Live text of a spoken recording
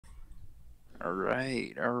All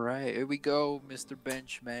right, all right. Here we go, Mr.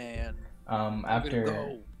 Benchman.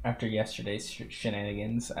 After yesterday's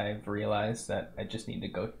shenanigans, I've realized that I just need to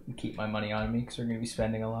go keep my money on me because we're gonna be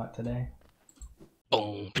spending a lot today.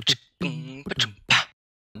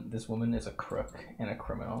 This woman is a crook and a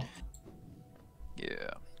criminal.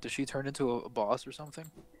 Yeah. Does she turn into a boss or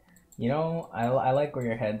something? You know, I like where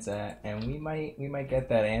your head's at, and we might get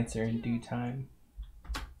that answer in due time.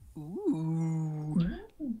 Ooh.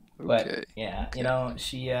 But Okay. yeah, Okay. you know,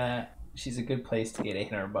 she's a good place to get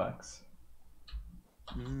 $800.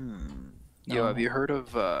 Yo, have you heard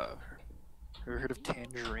of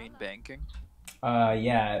Tangerine Banking?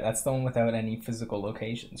 Yeah, that's the one without any physical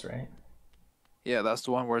locations, right? Yeah, that's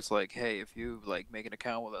the one where it's like, hey, if you like make an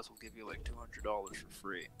account with us, we'll give you like $200 for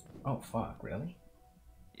free. Oh fuck, really?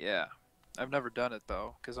 Yeah. I've never done it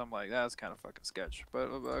though, because I'm like, that's kind of fucking sketch. But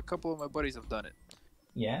a couple of my buddies have done it.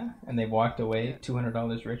 Yeah, and they walked away Yeah.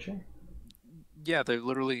 $200 richer. Yeah, they're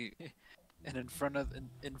literally, and in front of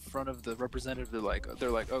the representative, they're like,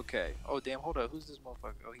 okay, oh damn, hold up, who's this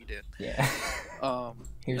motherfucker? Oh, he did. Yeah. Um,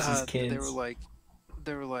 Here's his they were kids.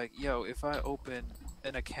 like, yo, if I open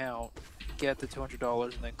an account, get the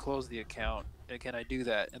 $200, and then close the account, and can I do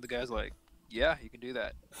that? And the guy's like, yeah, you can do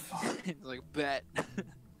that. He's like, bet.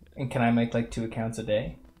 And can I make like 2 accounts a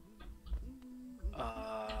day?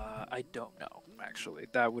 I don't know actually.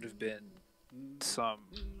 That would have been some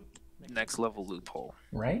next level loophole.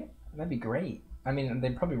 Right? That'd be great. I mean,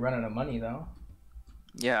 they'd probably run out of money though.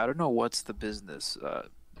 Yeah, I don't know what's the business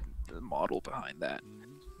model behind that.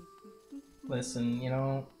 Listen, you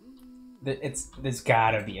know, there's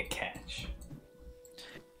gotta be a catch.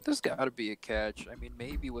 There's got to be a catch. I mean,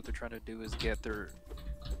 maybe what they're trying to do is get their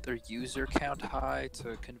user count high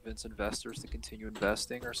to convince investors to continue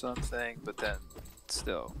investing or something. But then,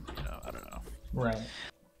 still, I don't know. Right.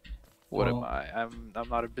 What Well, am I? I'm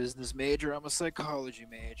not a business major. I'm a psychology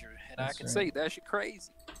major, and I that's can right. say that shit crazy.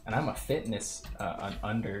 And I'm a fitness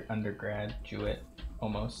undergraduate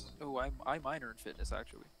almost. Oh, I minor in fitness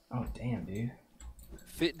actually. Oh damn, dude.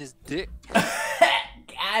 Fitness dick.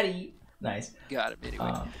 Gaddy. Nice. Got him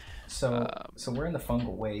anyway. So we're in the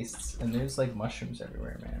fungal wastes, and there's like mushrooms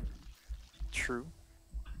everywhere, man. True.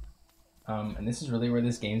 And this is really where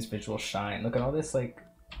this game's visuals shine. Look at all this like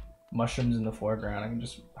mushrooms in the foreground. I can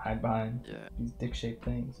just hide behind these dick-shaped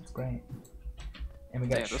things. It's great. And we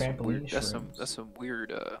got trampoline shrooms. That's some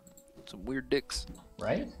weird dicks.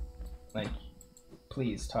 Right? Like,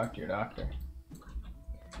 please talk to your doctor.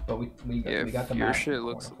 But we got the your map shit in the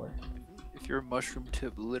looks. corner for it. If your mushroom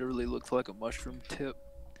tip literally looks like a mushroom tip,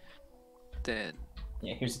 then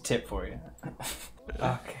Yeah, here's a tip for you.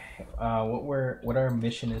 Okay. What our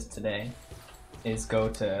mission is today is go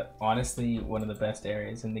to honestly one of the best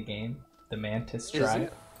areas in the game, the Mantis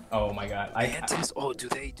tribe. Oh my god. Mantis. Oh, do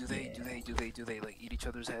they like eat each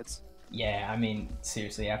other's heads? Yeah, I mean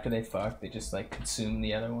seriously, after they fuck, they just like consume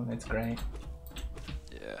the other one. It's great.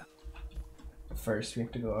 Yeah. First, we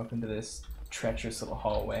have to go up into this treacherous little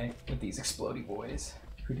hallway with these explodey boys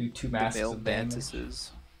who do 2 masses of damage.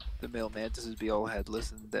 The male mantises be all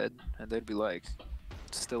headless and dead, and they'd be like,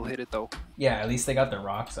 still hit it though. Yeah, at least they got their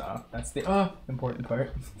rocks off. That's the important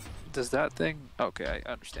part. Does that thing? Okay,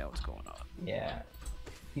 I understand what's going on. Yeah,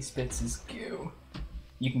 he spits his goo.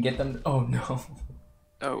 You can get them. Oh no.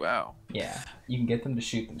 Oh wow. Yeah, you can get them to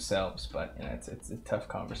shoot themselves, but you know it's a tough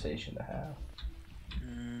conversation to have.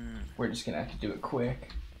 We're just gonna have to do it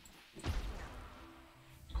quick.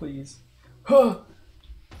 Please.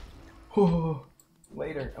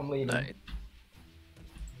 Later, I'm leaving. Night.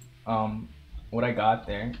 What I got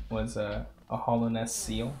there was a hollow nest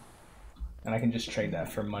seal, and I can just trade that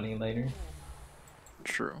for money later.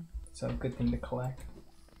 True. So good thing to collect.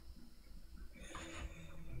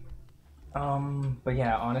 But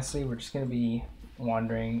yeah, honestly, we're just gonna be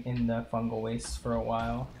wandering in the fungal wastes for a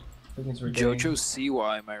while because we're doing... JoJo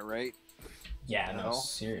Siwa, am I right? Yeah, no,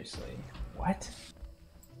 seriously. What?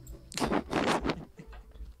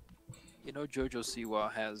 You know, JoJo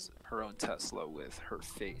Siwa has her own Tesla with her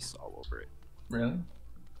face all over it. Really?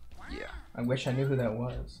 Yeah. I wish I knew who that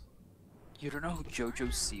was. You don't know who JoJo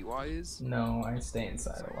Siwa is? No, I stay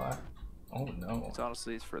inside a lot. Oh no.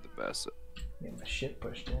 It's for the best. Get my shit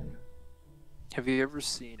pushed in. Have you ever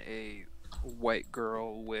seen a white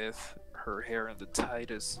girl with her hair in the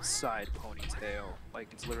tightest side ponytail? Like,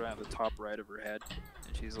 it's literally on the top right of her head.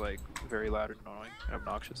 And she's like very loud and annoying and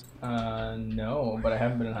obnoxious. No, but I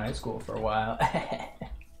haven't been in high school for a while.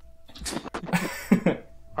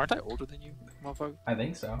 Aren't I older than you, motherfucker? I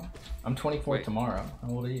think so. I'm 24 tomorrow. How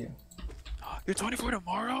old are you? You're 24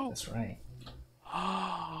 tomorrow? That's right.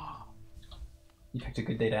 You picked a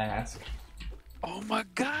good day to ask. Oh my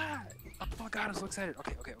god! Oh my god, I'm so excited.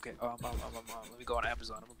 Okay. Let me go on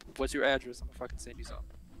Amazon. What's your address? I'm gonna fucking send you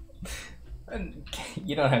something.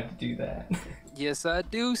 You don't have to do that. Yes, I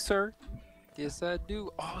do, sir. Yes, I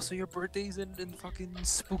do. Oh, so your birthday's in fucking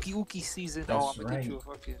spooky ooky season. That's I'm gonna right. get you a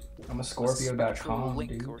fucking. I'm a Scorpio.com,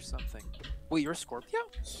 link dude. or something. Wait, you're a Scorpio?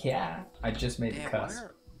 Yeah, I just made the Damn, cusp.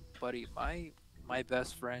 buddy, my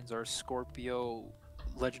best friends are Scorpio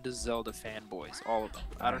Legend of Zelda fanboys, all of them.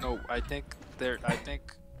 I don't know. I think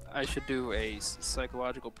I should do a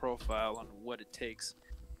psychological profile on what it takes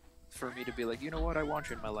for me to be like, you know what, I want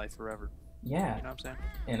you in my life forever. Yeah. You know what I'm saying?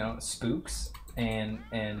 You know, spooks and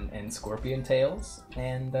scorpion tails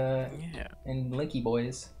and and Linky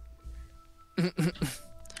boys. Oh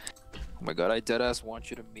my god, I deadass want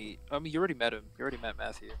you to meet. I mean, you already met him. You already met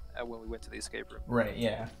Matthew when we went to the escape room. Right.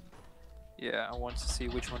 Yeah. Yeah, I want to see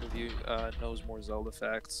which one of you knows more Zelda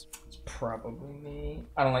facts. It's probably me.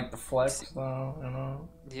 I don't like the flex though. I don't know.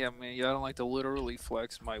 Yeah, man. Yeah, I don't like to literally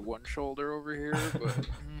flex my one shoulder over here, but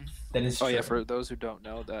that is true. Oh yeah, for those who don't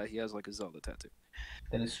know, that he has like a Zelda tattoo.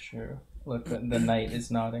 That is true. Look, the knight is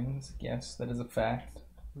nodding. Yes, that is a fact.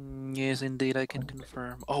 Yes, indeed, I can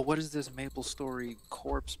confirm. Oh, what is this Maple Story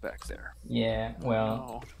corpse back there? Yeah,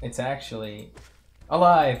 well, it's actually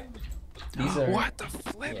alive. These are what the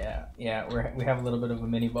flip? Yeah. We have a little bit of a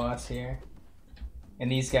mini boss here,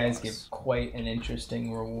 and these guys give quite an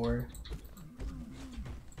interesting reward.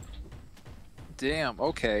 Damn.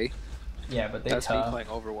 Okay. Yeah, but that's me playing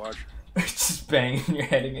Overwatch. Just banging your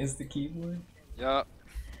head against the keyboard. Yup.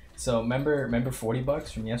 So remember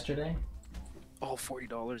 $40 from yesterday? Oh,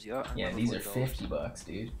 $40. Yeah. Yeah, these $40. Are $50,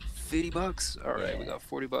 dude. $50. All right, we got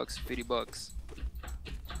 $40, $50.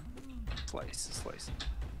 Slice.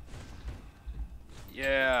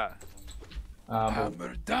 Yeah.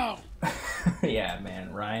 Hammer down. Yeah,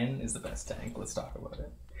 man. Ryan is the best tank. Let's talk about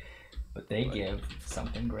it. But they give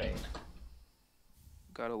something great.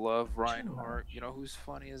 Gotta love Reinhardt. You know who's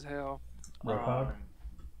funny as hell? Roadhog?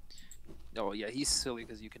 Oh yeah, he's silly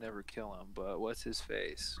because you can never kill him. But what's his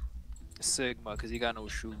face? Sigma, because he got no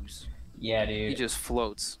shoes. Yeah, dude. He just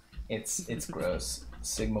floats. It's gross.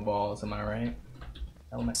 Sigma balls, am I right?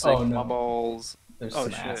 Sigma balls. There's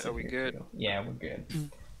some shit. Acid are we good? Too. Yeah, we're good.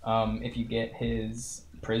 If you get his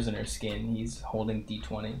prisoner skin, he's holding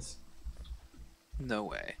D20s. No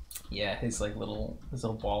way. Yeah, his little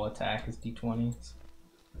ball attack is D20s.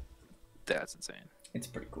 That's insane. It's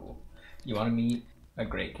pretty cool. You want to meet a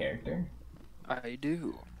great character? I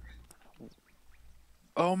do.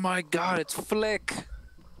 Oh my god, it's Flick.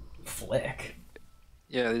 Flick?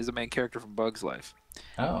 Yeah, he's the main character from Bug's Life.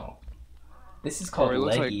 Oh. This is called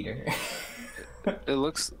Leg Eater. It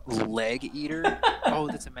looks Leg Eater? Oh,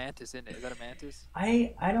 that's a Mantis, isn't it? Is that a Mantis?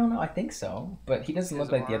 I don't know. I think so. But he doesn't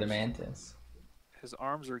look like the other Mantis. His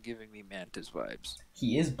arms are giving me Mantis vibes.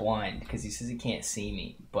 He is blind because he says he can't see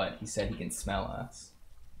me, but he said he can smell us.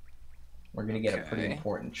 We're going to get a pretty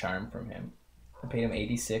important charm from him. I paid him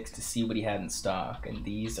 86 to see what he had in stock, and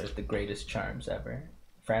these are the greatest charms ever.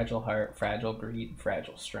 Fragile Heart, Fragile Greed,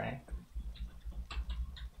 Fragile Strength.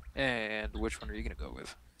 And which one are you going to go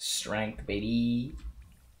with? Strength, baby.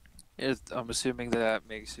 I'm assuming that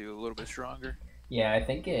makes you a little bit stronger. Yeah, I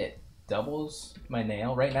think it doubles my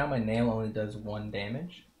nail. Right now my nail only does 1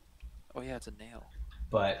 damage. Oh yeah, it's a nail.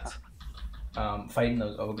 But fighting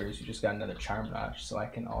those ogres, you just got another charm notch, so I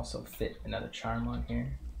can also fit another charm on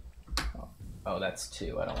here. Oh, that's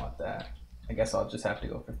 2. I don't want that. I guess I'll just have to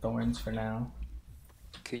go for thorns for now.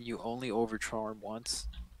 Can you only overcharm once?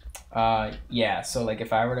 Yeah, so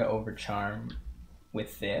if I were to overcharm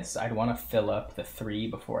with this, I'd want to fill up the 3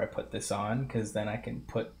 before I put this on, because then I can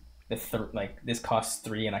put the this costs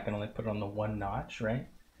 3 and I can only put it on the 1 notch, right?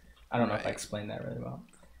 I don't know if I explained that really well.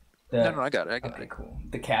 No, I got it. Okay, cool.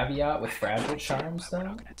 The caveat with fragile charms, though.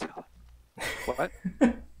 I'm gonna tell it. What?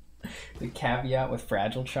 The caveat with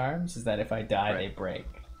fragile charms is that if I die, they break.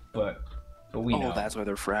 But we know. Oh, that's why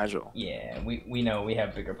they're fragile. Yeah, we know we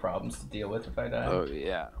have bigger problems to deal with if I die. Oh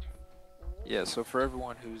yeah. Yeah, so for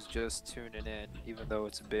everyone who's just tuning in, even though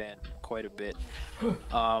it's been quite a bit,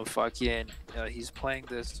 he's playing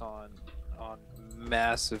this on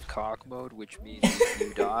massive cock mode, which means if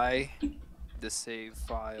you die, the save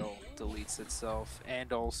file deletes itself,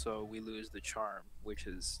 and also we lose the charm, which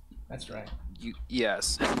is... That's right.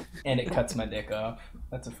 Yes. And it cuts my dick off.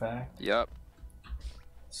 That's a fact. Yep.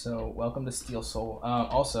 So, welcome to Steel Soul.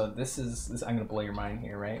 Also, this I'm going to blow your mind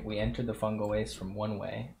here, right? We entered the Fungal Wastes from one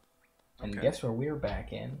way. And guess where we're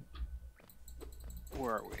back in?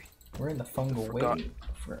 Where are we? We're in the Fungal Wastes.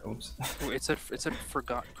 Oops. It said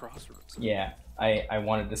Forgotten Crossroads. Yeah, I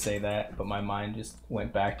wanted to say that, but my mind just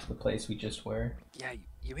went back to the place we just were. Yeah,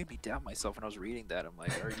 you made me doubt myself when I was reading that. I'm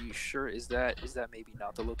like, are you sure? Is that maybe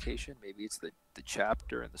not the location? Maybe it's the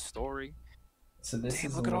chapter and the story. So this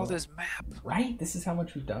Damn, is look at all this map. Right, this is how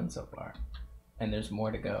much we've done so far, and there's more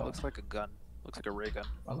to go. It looks like a gun. Looks like a ray gun.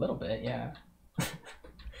 A little bit, yeah.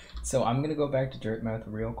 So I'm gonna go back to Dirtmouth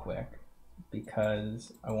real quick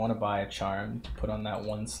because I want to buy a charm to put on that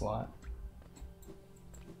one slot.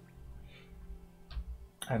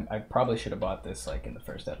 I probably should have bought this like in the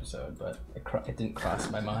first episode, but it didn't cross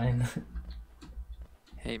my mind.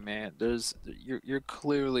 Hey man, you're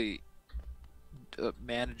clearly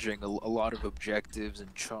managing a lot of objectives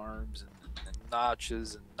and charms and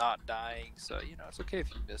notches and not dying. So it's okay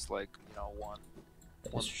if you miss like one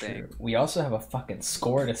thing. True. We also have a fucking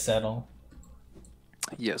score to settle.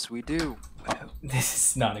 Yes, we do. Oh, this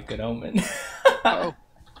is not a good omen. Oh,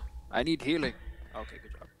 I need healing. Okay,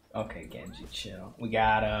 good job. Okay, Genji, chill. We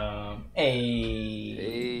got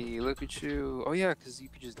Hey, look at you. Oh yeah, because you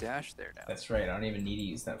could just dash there now. That's right. I don't even need to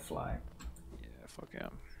use that fly. Yeah, fuck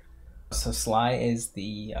him. So Sly is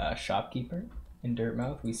the shopkeeper in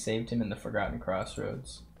Dirtmouth. We saved him in the Forgotten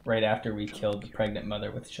Crossroads right after we killed the pregnant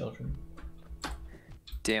mother with children.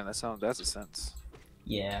 Damn, that's a sense.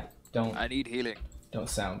 Yeah, don't. I need healing. Don't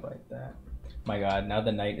sound like that. My God, now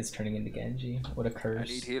the knight is turning into Genji. What a curse.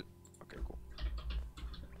 I need heal. Okay, cool.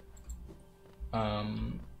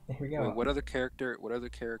 Here we go. Wait, what other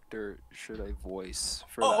character should I voice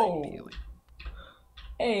for that healing?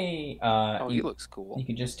 Hey, he looks cool. You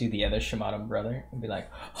could just do the other Shimada brother and be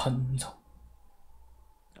like, Hanzo.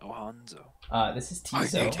 Oh, Hanzo. This is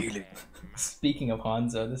Tizo. I need healing. Speaking of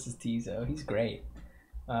Hanzo, this is Tizo. He's great.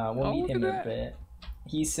 We'll meet him in a bit.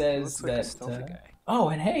 He says that. Oh,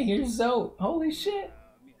 and hey, here's Zote. Holy shit!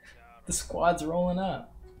 The squad's rolling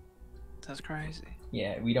up. That's crazy.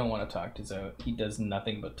 Yeah, we don't want to talk to Zote. He does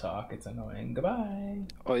nothing but talk. It's annoying. Goodbye.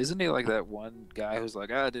 Oh, isn't he like that one guy who's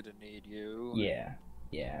like, I didn't need you? Yeah.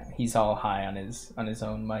 He's all high on his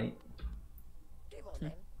own might.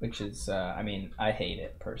 Which is, I mean, I hate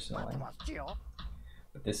it personally.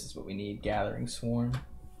 But this is what we need, Gathering Swarm.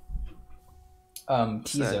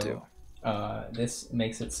 Tizo, this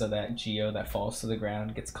makes it so that Geo that falls to the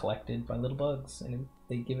ground gets collected by little bugs, and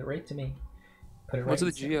they give it right to me. Put it right. What's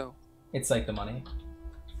the Geo? It's like the money.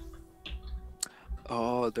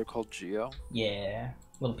 Oh, they're called Geo? Yeah,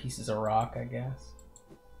 little pieces of rock, I guess.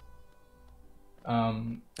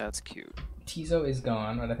 That's cute. Tizo is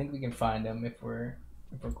gone, but I think we can find him if we're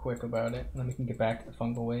quick about it, and then we can get back to the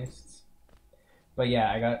Fungal Wastes. But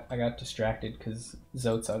yeah, I got distracted because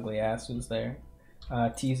Zote's ugly ass was there.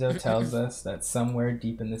 Tizo tells us that somewhere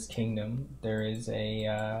deep in this kingdom there is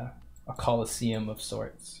a coliseum of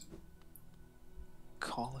sorts.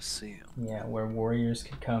 Coliseum. Yeah, where warriors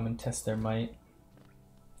could come and test their might.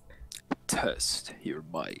 Test your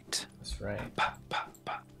might. That's right.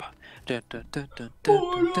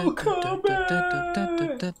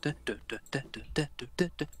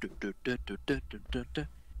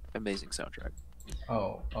 Amazing soundtrack.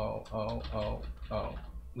 Oh.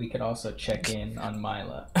 We could also check in on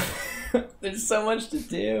Mila. There's so much to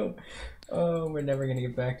do. Oh, we're never gonna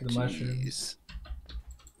get back to the mushrooms.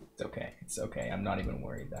 It's okay. I'm not even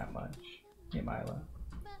worried that much. Hey, Mila.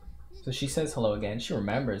 So she says hello again. She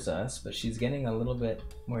remembers us, but she's getting a little bit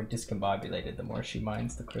more discombobulated the more she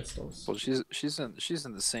mines the crystals. Well, she's in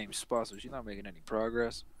the same spot, so she's not making any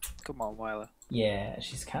progress. Come on, Mila. Yeah,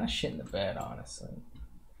 she's kind of shit in the bed, honestly.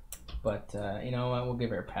 But you know what? We'll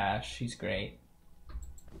give her a pass. She's great.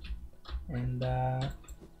 And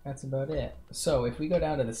that's about it. So if we go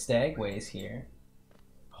down to the Stagways here,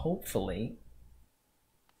 hopefully.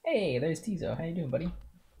 Hey, there's Tizo. How you doing, buddy?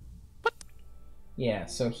 Yeah,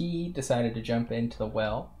 so he decided to jump into the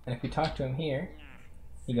well, and if we talk to him here,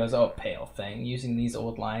 he goes, oh, pale thing, using these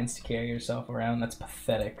old lines to carry yourself around, that's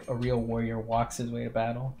pathetic. A real warrior walks his way to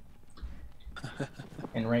battle.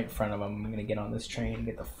 And right in front of him, I'm gonna get on this train and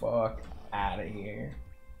get the fuck out of here.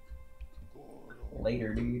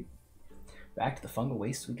 Later, dude. Back to the Fungal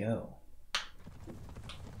Wastes we go.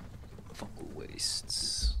 Fungal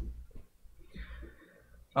Wastes.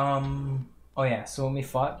 Oh yeah, so when we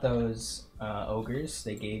fought those ogres,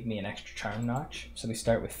 they gave me an extra charm notch. So we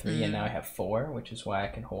start with 3 and now I have 4, which is why I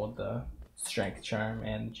can hold the strength charm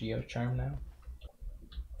and the geo charm now.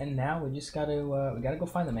 And now we just gotta go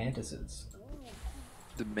find the mantises.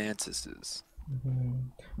 The mantises.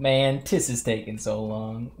 Mantis is taking so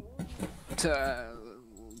long. So,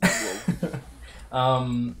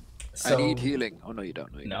 I need healing. Oh no, you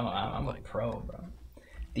don't. No, I'm a pro, bro.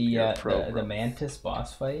 The Mantis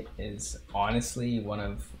boss fight is honestly one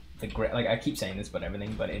of the great. Like I keep saying this about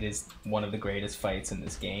everything, but it is one of the greatest fights in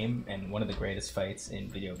this game and one of the greatest fights in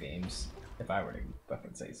video games if I were to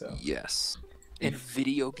fucking say so. Yes. In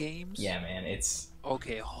video games? Yeah, man, it's...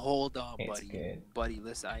 Okay, hold on, buddy. Good. Buddy,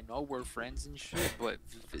 listen, I know we're friends and shit, but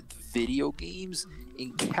video games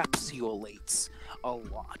encapsulates a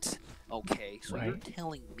lot. Okay, so you're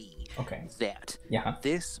telling me that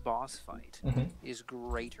this boss fight is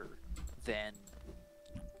greater than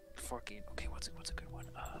fucking... Okay, what's a good one?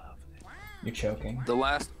 You're choking. The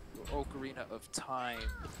last Ocarina of Time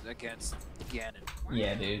against Ganon.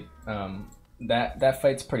 Yeah, dude. That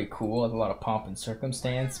fight's pretty cool with a lot of pomp and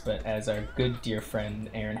circumstance, but as our good dear friend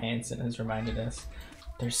Aaron Hansen has reminded us,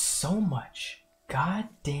 there's so much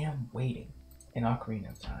goddamn waiting in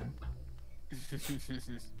Ocarina of Time.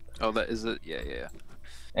 Oh, that is it. Yeah.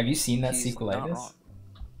 Have you seen that sequelitis?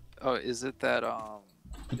 Oh, is it that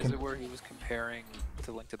is it where he was comparing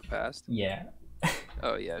to Link to the Past? Yeah.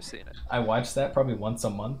 Oh yeah, I've seen it. I watch that probably once a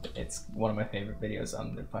month. It's one of my favorite videos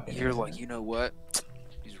on the fucking You're internet. Like, you know what?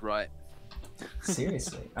 He's right.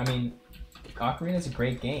 Seriously. I mean, Ocarina is a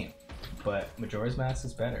great game, but Majora's Mask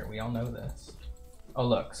is better. We all know this. Oh,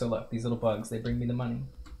 look. So look, these little bugs, they bring me the money.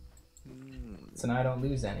 So now I don't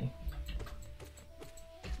lose any.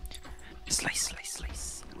 Slice.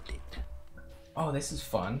 Oh, this is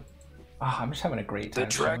fun. Oh, I'm just having a great time. The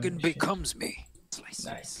dragon becomes me. Nice.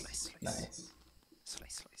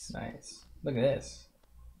 Nice. Look at this.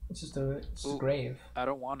 It's just a grave. I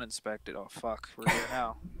don't want to inspect it. Oh, fuck. We're here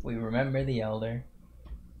now. We remember the elder.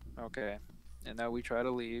 Okay. And now we try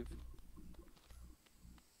to leave.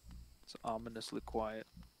 It's ominously quiet.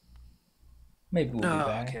 Maybe we'll be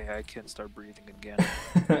back. Okay, I can start breathing again.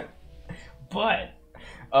 But.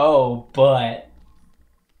 Oh,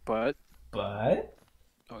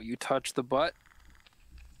 you touched the butt?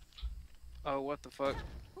 Oh, what the fuck?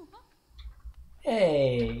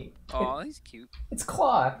 Hey. Oh, he's cute. It's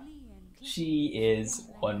Cloth. She is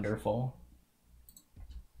wonderful.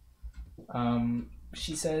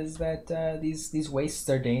 She says that these wastes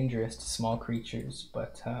are dangerous to small creatures,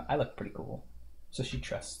 but I look pretty cool, so she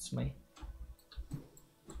trusts me.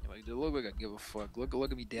 Like, look like I give a fuck. Look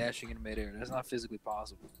at me dashing in midair. That's not physically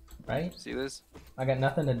possible. Right? See this? I got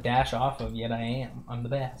nothing to dash off of, yet I am. I'm the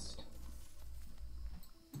best.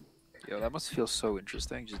 Yo, that must feel so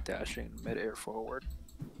interesting, just dashing midair forward.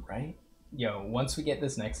 Right? Yo, once we get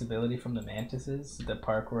this next ability from the Mantises, the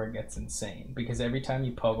parkour gets insane. Because every time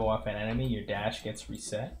you pogo off an enemy, your dash gets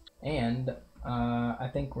reset. And I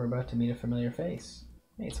think we're about to meet a familiar face.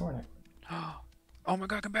 Hey, it's Hornet. Oh my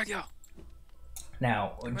god, come back, yo!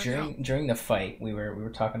 Now, during the fight, we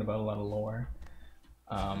were talking about a lot of lore.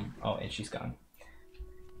 Oh, and she's gone.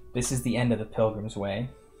 This is the end of the Pilgrims Way,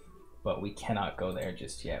 but we cannot go there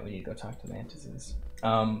just yet. We need to go talk to the Mantises.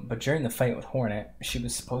 But during the fight with Hornet, she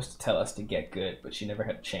was supposed to tell us to get good, but she never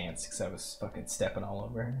had a chance because I was fucking stepping all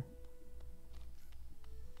over her.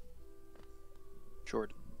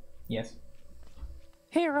 Jordan. Yes.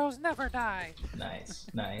 Heroes never die. Nice.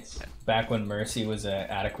 Back when Mercy was an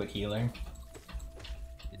adequate healer.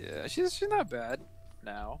 Yeah, she's not bad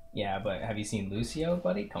now. Yeah, but have you seen Lucio,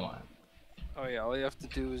 buddy? Come on. Oh yeah, all you have to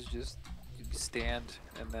do is just stand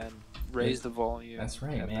and then raise the volume. That's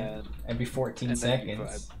right, man. Every 14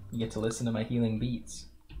 seconds, you get to listen to my healing beats.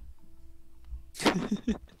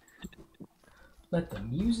 Let the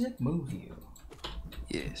music move you.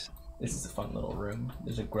 Yes. This is a fun little room.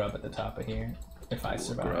 There's a grub at the top of here. If I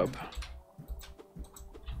survive. Grub.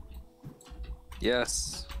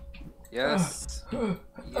 Yes. Yes.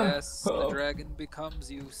 Yes. The dragon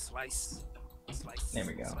becomes you. Slice. There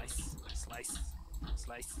we go.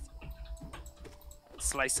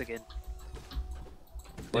 Slice again.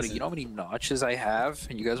 Buddy, you know how many notches I have?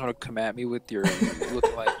 And you guys want to come at me with your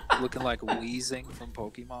looking like Weezing from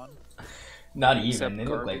Pokemon? Not even. They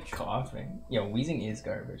look like coughing. Yeah, Weezing is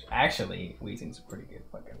garbage. Actually, Weezing's a pretty good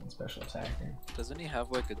fucking special attacker. Doesn't he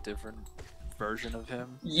have like a different version of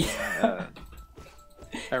him? Yeah.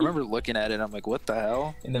 I remember looking at it, I'm like, what the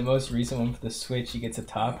hell? In the most recent one for the Switch, he gets a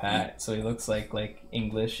top hat, so he looks like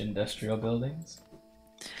English industrial buildings.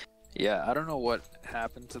 Yeah, I don't know what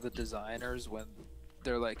happened to the designers when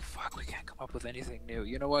they're like, fuck, we can't come up with anything new.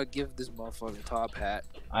 You know what? Give this motherfucker a top hat.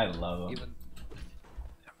 I love him.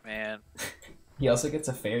 Man. He also gets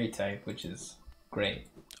a fairy type, which is great.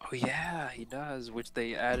 Oh yeah, he does, which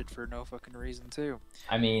they added for no fucking reason too.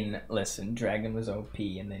 I mean, listen, Dragon was OP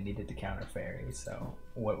and they needed to counter Fairy, so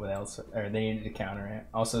what else? Or they needed to counter it.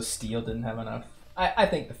 Also, Steel didn't have enough. I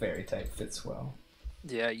think the Fairy type fits well.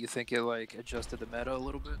 Yeah, you think it like adjusted the meta a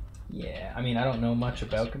little bit? Yeah, I mean, I don't know much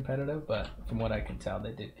about competitive, but from what I can tell,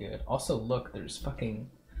 they did good. Also, look, there's fucking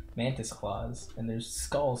Mantis claws and there's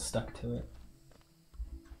skulls stuck to it.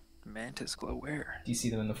 Mantis claw where? Do you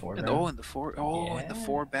see them in the foreground? In the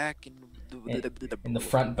foreback and in the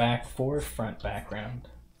front back forefront background.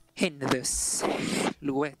 In the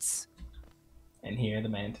silhouettes. And here are the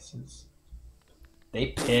mantises. They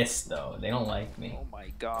pissed though. They don't like me. Oh my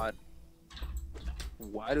god.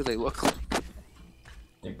 Why do they look like that?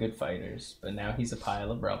 They're good fighters, but now he's a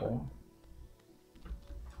pile of rubble.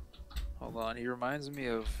 Hold on, he reminds me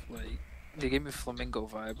of like they gave me flamingo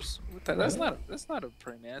vibes. That's not a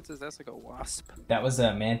praying mantis. That's like a wasp. That was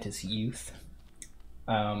a mantis youth.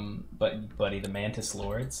 But buddy, the mantis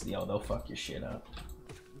lords, yo, they'll fuck your shit up.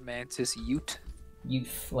 Mantis ute.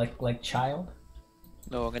 Youth, like child.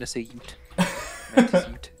 No, I'm gonna say ute. Mantis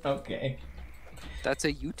ute. Okay. That's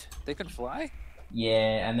a ute. They can fly.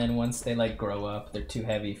 Yeah, and then once they like grow up, they're too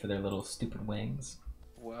heavy for their little stupid wings.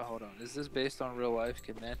 Well, hold on. Is this based on real life?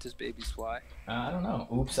 Can mantis babies fly? I don't know.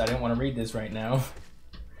 Oops, I didn't want to read this right now.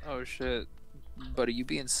 Oh shit, buddy, you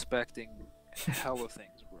be inspecting hella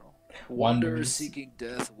things, bro. Wanderers seeking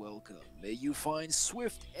death, welcome. May you find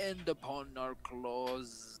swift end upon our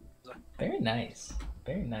claws. Very nice.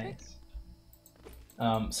 Very nice.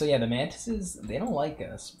 So yeah, the mantises, they don't like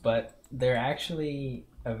us, but they're actually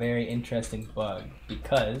a very interesting bug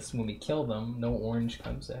because when we kill them, no orange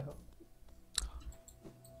comes out.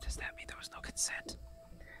 Does that mean there was no consent?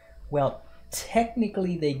 Well,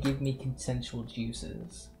 technically they give me consensual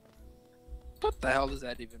juices. What the hell does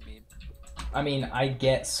that even mean? I mean, I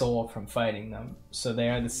get soul from fighting them, so they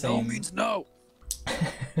are the same. No means no.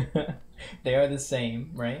 They are the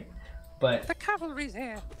same, right? But the cavalry's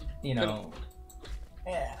here. You know,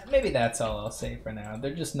 maybe that's all I'll say for now.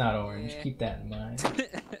 They're just not orange. Keep that in mind.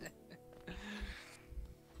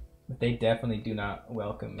 But they definitely do not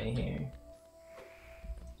welcome me here.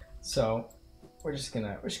 So we're just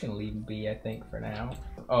gonna leave them be, I think, for now.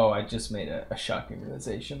 Oh, I just made a shocking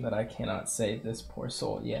realization that I cannot save this poor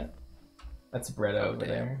soul yet. That's Britta over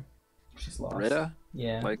there. She's lost. Britta?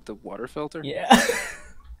 Yeah. Like the water filter? Yeah.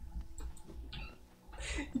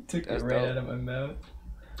 You took it right out of my mouth.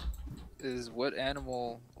 Is what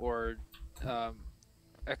animal or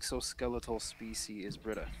exoskeletal species is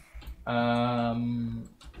Britta? I'm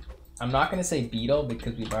not gonna say beetle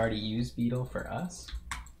because we've already used beetle for us.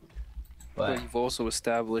 But you've also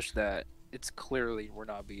established that it's clearly we're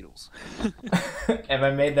not beetles. Have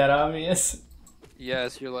I made that obvious?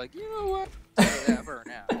 Yes, you're like, you know what? Whatever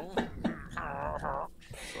now.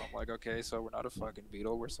 So I'm like, okay, so we're not a fucking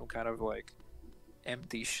beetle. We're some kind of like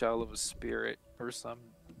empty shell of a spirit or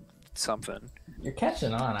something. You're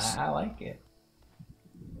catching on. I like it.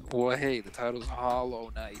 Well, hey, the title's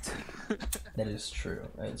Hollow Knight. That is true.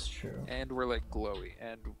 That is true. And we're like glowy,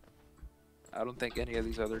 and I don't think any of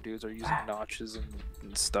these other dudes are using notches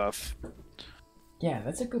and stuff. Yeah,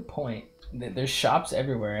 that's a good point. There's shops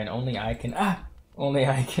everywhere, and only I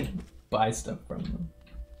can buy stuff from them.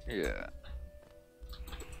 Yeah.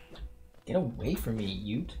 Get away from me,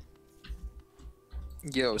 Ute.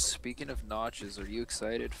 Yo, speaking of notches, are you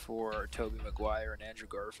excited for Tobey Maguire and Andrew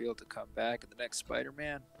Garfield to come back in the next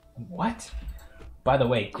Spider-Man? What? By the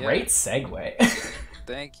way, great segue.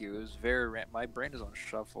 Thank you. It was very my brain is on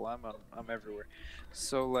shuffle. I'm everywhere.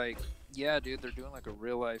 So like, yeah, dude, they're doing like a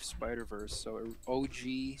real life Spider-Verse. So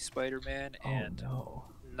OG Spider-Man and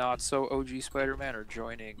not so OG Spider-Man are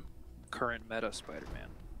joining current meta Spider-Man.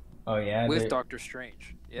 Oh yeah, with Doctor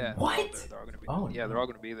Strange. Yeah. What? They're all gonna be. They're all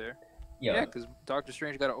gonna be there. Yo. Yeah, because Doctor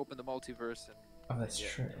Strange got to open the multiverse. And, oh, that's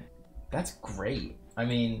true. That's great. I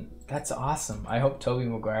mean, that's awesome. I hope Tobey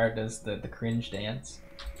Maguire does the cringe dance.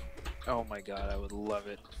 Oh my god, I would love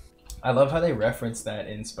it. I love how they reference that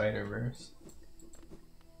in Spider-Verse.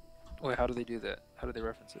 Wait, how do they do that? How do they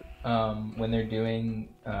reference it? When they're doing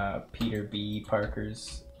Peter B.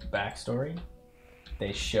 Parker's backstory,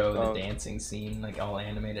 they show the dancing scene, like, all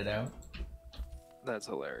animated out. That's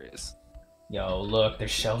hilarious. Yo, look,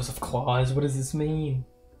 there's shelves of claws. What does this mean?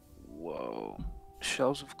 Whoa.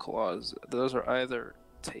 Shelves of claws. Those are either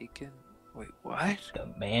taken... Wait, what? The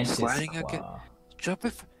mantis sliding claw. Again.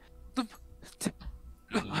 Jumping...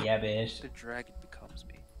 Yeah, bitch. The dragon becomes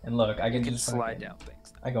me. And look, I can just slide down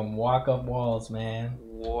things. I can walk up walls, man.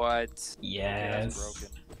 What? Yes. That's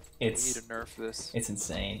broken. We need to nerf this. It's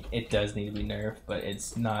insane. It does need to be nerfed, but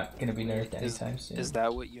it's not going to be nerfed anytime soon. Is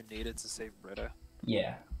that what you needed to save Britta?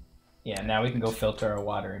 Yeah. Yeah, now we can go filter our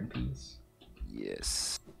water in peace.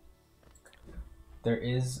 Yes. There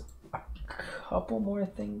is a couple more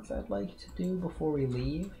things I'd like to do before we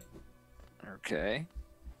leave. Okay.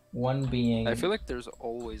 One being... I feel like there's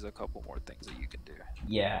always a couple more things that you can do.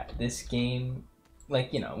 Yeah, this game...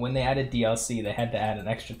 Like, you know, when they added DLC, they had to add an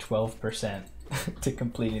extra 12% to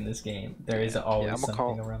completing this game. There is always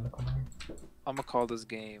something around the corner. I'm gonna call this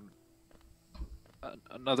game...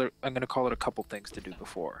 I'm gonna call it a couple things to do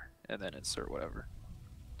before. and then insert whatever.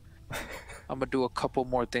 I'm gonna do a couple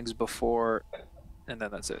more things before, and then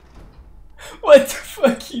that's it. What the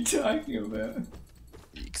fuck are you talking about?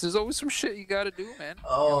 Because there's always some shit you gotta do, man.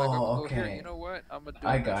 Oh, You're like, I'm gonna okay. go here. You know what? I'm gonna do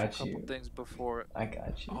I a got couple you. things before. I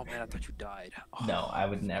got you. Oh man, I thought you died. Oh. No, I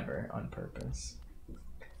would never on purpose.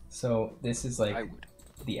 So this is like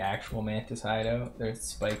the actual Mantis hideout. There's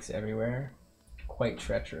spikes everywhere. Quite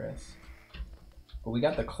treacherous. But we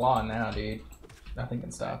got the claw now, dude. Nothing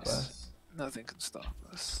can stop us. Nothing can stop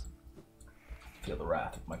us. Feel the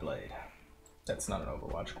wrath of my blade. That's not an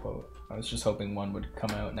Overwatch quote. I was just hoping one would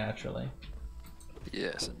come out naturally.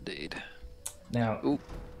 Yes, indeed. Now, ooh,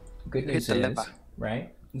 good news is,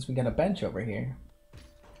 right, is we got a bench over here.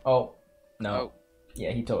 Oh, no. Oh.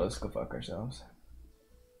 Yeah, he told us to go fuck ourselves.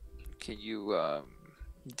 Can you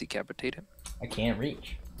decapitate him? I can't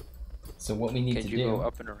reach. So what we need to do... Can you go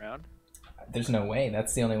up and around? There's no way.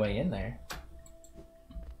 That's the only way in there.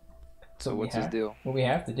 So what's his deal? What we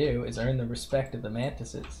have to do is earn the respect of the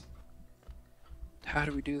Mantises. How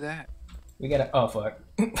do we do that? We gotta... Oh, fuck.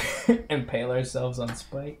 Impale ourselves on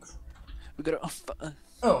spikes. We gotta...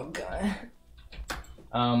 Oh, God.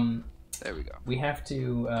 There we go. We have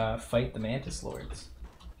to fight the Mantis Lords.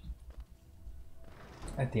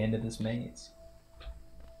 At the end of this maze.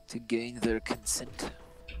 To gain their consent.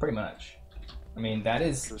 Pretty much. I mean, that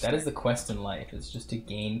is the quest in life. It's just to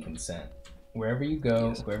gain consent. Wherever you go,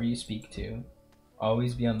 yes. Whoever you speak to,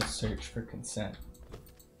 always be on the search for consent.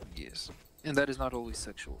 Yes. And that is not always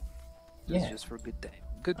sexual. It's just for good time.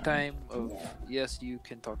 Good time of, yes, you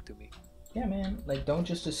can talk to me. Yeah, man. Like, don't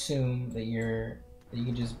just assume that you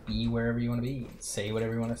can just be wherever you want to be. Say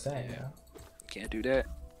whatever you want to say. Yeah. You know? Can't do that.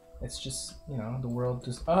 It's just, the world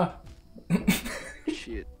just,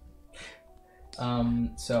 Shit.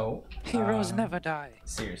 So heroes never die.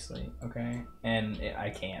 Seriously, okay? And I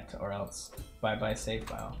can't, or else bye save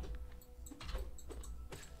file.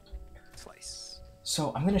 Slice.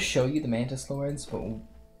 So I'm gonna show you the Mantis Lords, but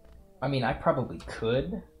I mean I probably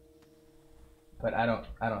could, but I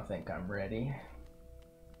don't think I'm ready.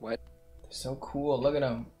 What? They're so cool. Look at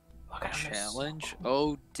them. Look at them. Challenge. So cool.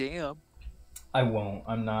 Oh damn. I won't.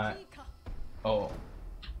 I'm not. Oh,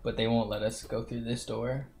 but they won't let us go through this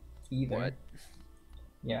door either. What?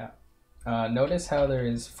 Yeah. Notice how there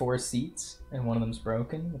is 4 seats and one of them's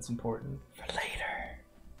broken. That's important for later.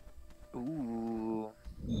 Ooh.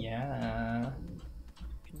 Yeah.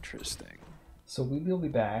 Interesting. So we will be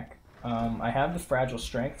back. I have the fragile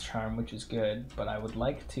strength charm, which is good, but I would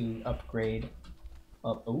like to upgrade.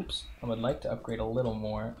 I would like to upgrade a little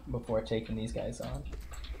more before taking these guys on.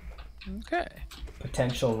 Okay.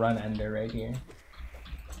 Potential run ender right here.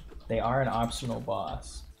 They are an optional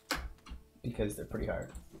boss because they're pretty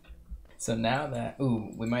hard. So now that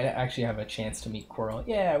we might actually have a chance to meet Quirrell.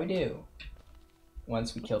 Yeah, we do.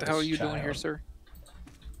 Once we kill this child. How are you doing here, sir?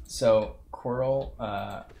 So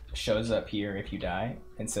Quirrell shows up here if you die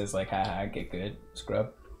and says like, haha, get good,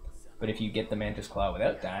 scrub. But if you get the Mantis Claw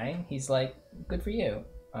without dying, he's like, good for you.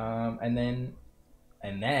 And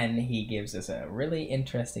then he gives us a really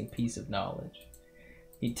interesting piece of knowledge.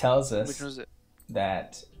 He tells us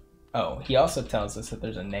that he also tells us that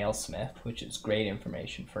there's a nailsmith, which is great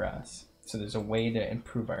information for us. So there's a way to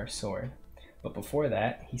improve our sword. But before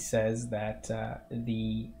that, he says that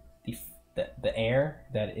the air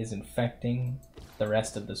that is infecting the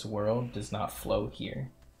rest of this world does not flow here.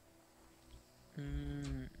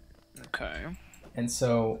 Okay. And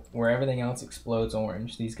so where everything else explodes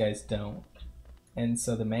orange, these guys don't. And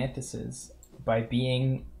so the mantises, by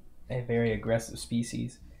being a very aggressive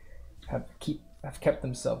species, have kept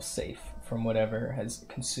themselves safe from whatever has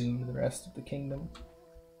consumed the rest of the kingdom.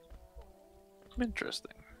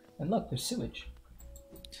 Interesting. And look, there's sewage.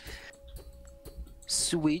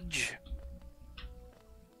 Sewage.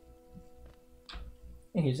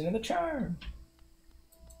 And here's another charm.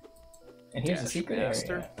 And here's a secret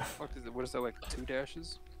area. What is that, like 2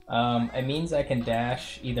 dashes? It means I can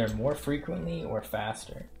dash either more frequently or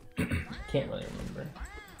faster. Can't really remember.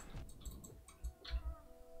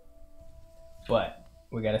 But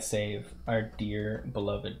we gotta save our dear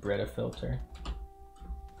beloved Brita filter.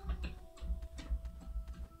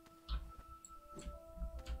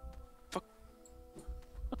 Fuck.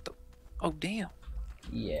 What the? Oh damn.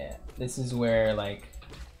 Yeah, this is where like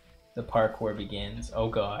the parkour begins. Oh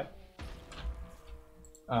god.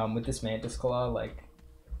 With this Mantis Claw, like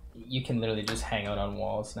you can literally just hang out on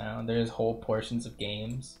walls now. There's whole portions of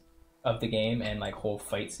the game and like whole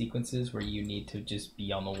fight sequences where you need to just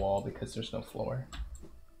be on the wall because there's no floor.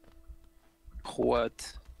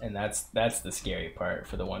 What? And that's the scary part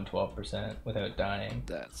for the 112% without dying.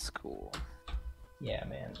 That's cool. Yeah,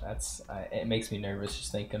 man, it makes me nervous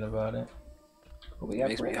just thinking about it. But we got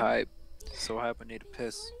makes me hype. So hype I need to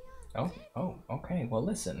piss. Oh, okay. Well,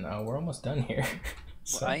 listen, we're almost done here.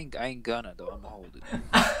 So. Well, I ain't gonna though. I'm gonna hold it.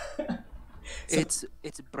 So,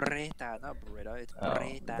 it's Breta, not Brita. It's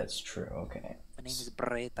Breta. That's true. Okay. My name is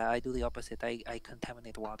Breta. I do the opposite. I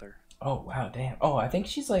contaminate water. Oh wow, damn. Oh, I think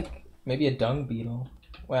she's like maybe a dung beetle.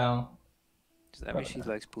 Well, does that mean she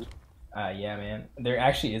likes poop? Yeah, man. There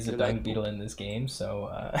actually is a dung beetle in this game,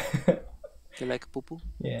 so. You like poo poo?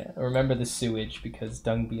 Yeah. Remember the sewage because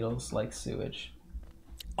dung beetles like sewage.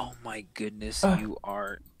 Oh my goodness, you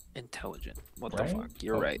are intelligent. What the fuck?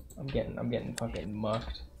 You're right. I'm getting fucking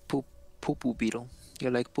mucked. Poo poo beetle.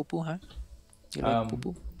 You like poo poo, huh? You like poo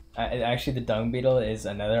poo? Actually, the dung beetle is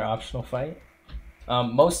another optional fight.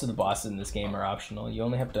 Most of the bosses in this game are optional. You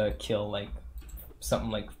only have to kill like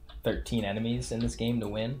something like 13 enemies in this game to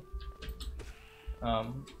win.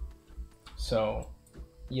 So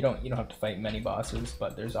you don't have to fight many bosses,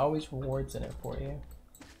 but there's always rewards in it for you.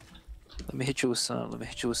 Let me hit you with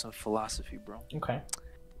some philosophy, bro. Okay.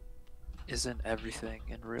 Isn't everything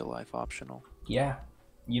in real life optional? Yeah.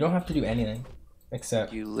 You don't have to do anything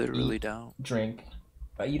except you literally don't drink.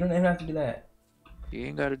 You don't even have to do that. You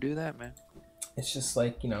ain't got to do that, man. It's just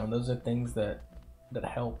like, those are things that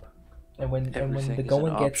help. And when the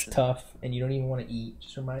going gets tough and you don't even want to eat,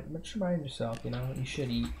 just remind yourself, you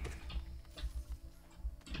should eat.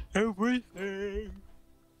 Everything is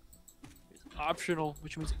optional,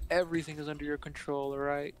 which means everything is under your control,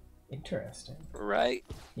 right? Interesting. Right?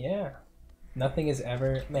 Yeah. Nothing is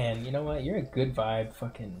ever... Man, you know what? You're a good vibe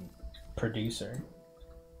fucking producer.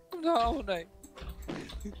 No, night.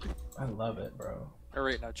 I love it, bro.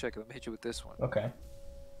 Alright, now check it. Let me hit you with this one. Okay.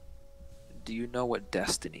 Do you know what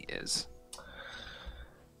destiny is?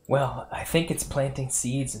 Well, I think it's planting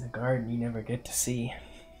seeds in a garden you never get to see.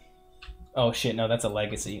 Oh shit, no, that's a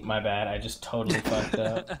legacy. My bad, I just totally fucked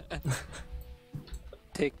up.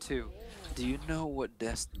 Take two. Do you know what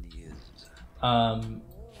destiny is?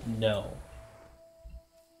 No.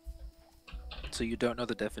 So you don't know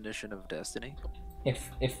the definition of destiny?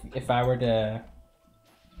 If I were to...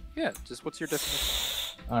 Yeah, just what's your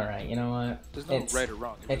definition? Alright, you know what? There's no right or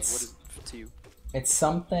wrong. What is it to you? It's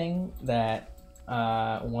something that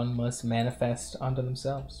one must manifest onto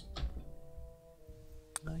themselves.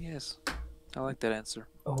 Oh, yes. I like that answer.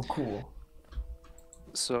 Oh, cool.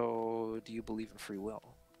 So, do you believe in free will?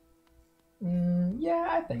 Yeah,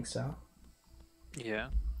 I think so. Yeah?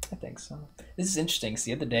 I think so. This is interesting.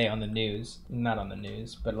 The other day on the news, not on the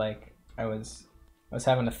news, but like I was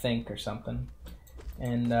having to think or something,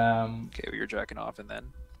 and okay, well, you're jacking off, and then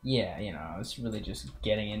yeah, I was really just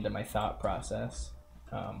getting into my thought process,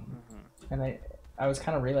 and I was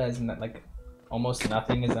kind of realizing that like almost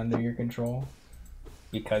nothing is under your control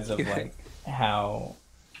because of like how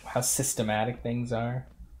systematic things are.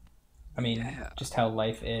 I mean, just how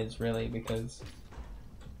life is really, because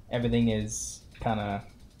everything is kind of,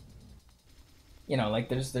 like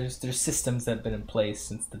there's systems that have been in place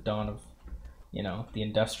since the dawn of, the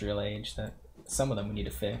industrial age, that some of them we need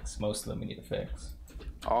to fix, most of them we need to fix.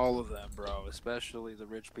 All of them, bro, especially the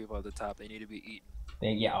rich people at the top, they need to be eaten.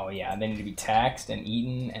 They need to be taxed and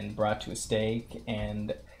eaten and brought to a stake.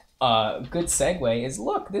 And good segue is,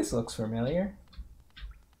 look, this looks familiar.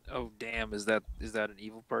 Oh damn, is that an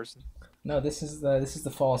evil person? No, this is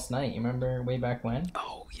the false knight. You remember way back when?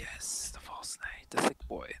 Oh yes, the false knight, the thick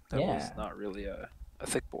boy. That was not really a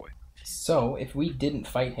thick boy. So if we didn't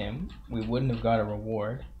fight him, we wouldn't have got a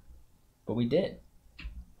reward, but we did.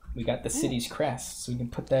 We got the city's crest, so we can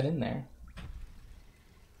put that in there.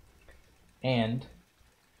 And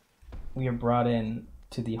we are brought in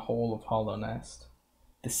to the whole of Hollow Nest,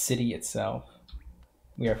 the city itself.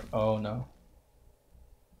 We are... Oh no.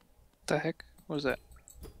 What the heck? What is that?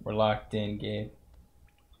 We're locked in, Gabe.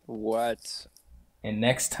 What? And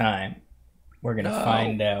next time, we're gonna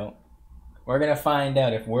find out. We're gonna find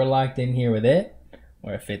out if we're locked in here with it,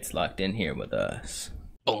 or if it's locked in here with us.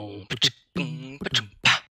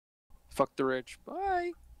 Fuck the rich.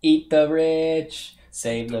 Bye. Eat the rich.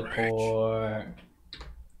 Save the poor.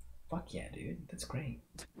 Fuck yeah, dude. That's great.